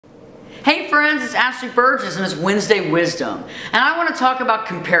Hey friends, it's Berges and it's Wednesday Wisdom. And I want to talk about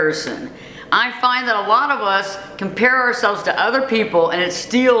comparison. I find that a lot of us compare ourselves to other people and it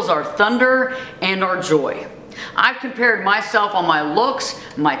steals our thunder and our joy. I've compared myself on my looks,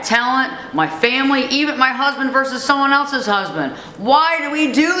 my talent, my family, even my husband versus someone else's husband. Why do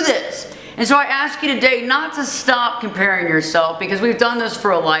we do this? And so I ask you today not to stop comparing yourself, because we've done this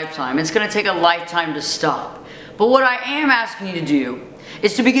for a lifetime. It's going to take a lifetime to stop. But what I am asking you to do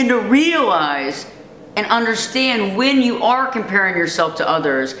is to begin to realize and understand when you are comparing yourself to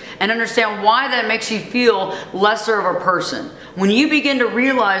others, and understand why that makes you feel lesser of a person. When you begin to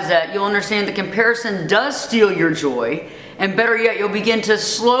realize that, you'll understand the comparison does steal your joy, and better yet, you'll begin to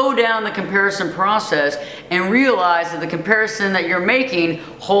slow down the comparison process and realize that the comparison that you're making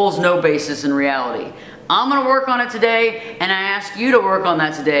holds no basis in reality. I'm going to work on it today, and I ask you to work on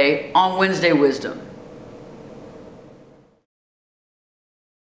that today on Wednesday Wisdom.